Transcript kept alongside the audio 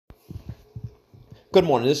Good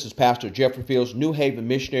morning. This is Pastor Jeffrey Fields, New Haven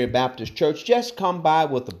Missionary Baptist Church. Just come by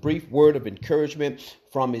with a brief word of encouragement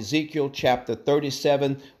from Ezekiel chapter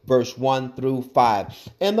 37, verse 1 through 5.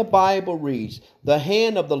 And the Bible reads, "The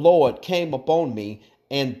hand of the Lord came upon me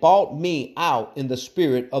and brought me out in the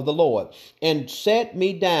spirit of the Lord, and set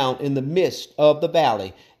me down in the midst of the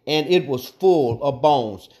valley, and it was full of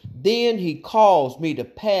bones. Then he caused me to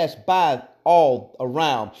pass by all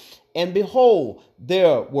around, and behold,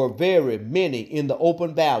 there were very many in the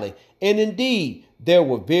open valley, and indeed they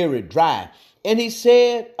were very dry. And he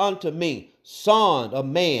said unto me, Son of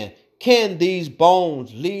man, can these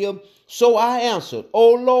bones live? So I answered,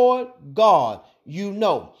 O Lord God, you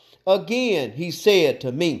know. Again he said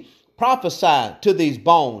to me, Prophesy to these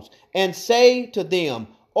bones, and say to them,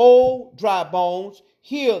 O dry bones,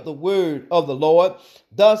 hear the word of the Lord.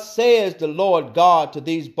 Thus says the Lord God to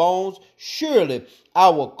these bones, Surely I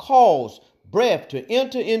will cause breath to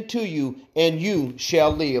enter into you, and you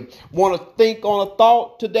shall live." Want to think on a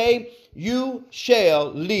thought today? You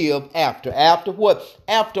shall live after what?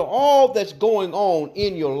 After all that's going on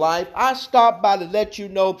in your life, I stopped by to let you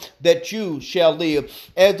know that you shall live.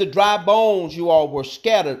 As the dry bones you all were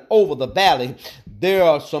scattered over the valley, there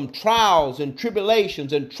are some trials and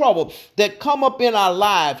tribulations and trouble that come up in our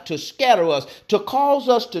lives to scatter us, to cause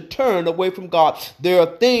us to turn away from God. There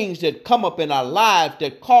are things that come up in our lives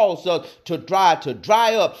that cause us to dry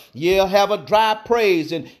up. Yeah, have a dry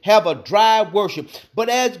praise and have a dry worship. But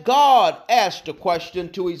as God asked the question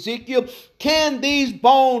to Ezekiel, can these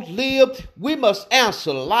bones live? We must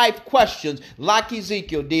answer life questions like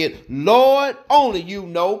Ezekiel did. Lord, only you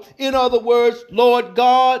know. In other words, Lord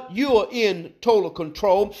God, you are in total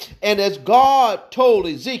control. And as God told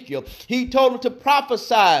Ezekiel, he told him to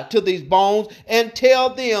prophesy to these bones and tell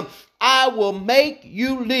them, I will make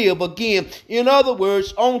you live again. In other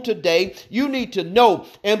words, on today, you need to know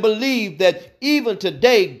and believe that even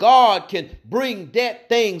today, God can bring dead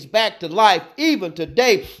things back to life. Even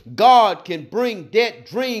today, God can bring dead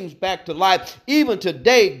dreams back to life. Even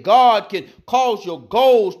today, God can cause your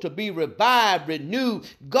goals to be revived, renewed.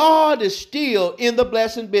 God is still in the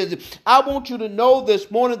blessing business. I want you to know this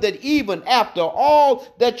morning that even after all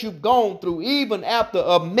that you've gone through, even after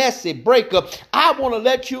a messy breakup, I want to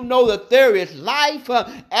let you know that there is life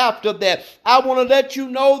after that. I want to let you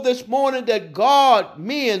know this morning that God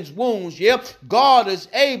mends wounds. Yep, God is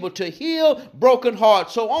able to heal broken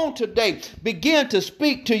hearts. So on today, begin to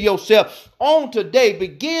speak to yourself. On today,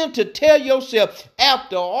 begin to tell yourself,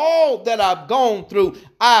 after all that I've gone through,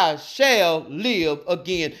 I shall live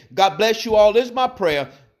again. God bless you all. This is my prayer.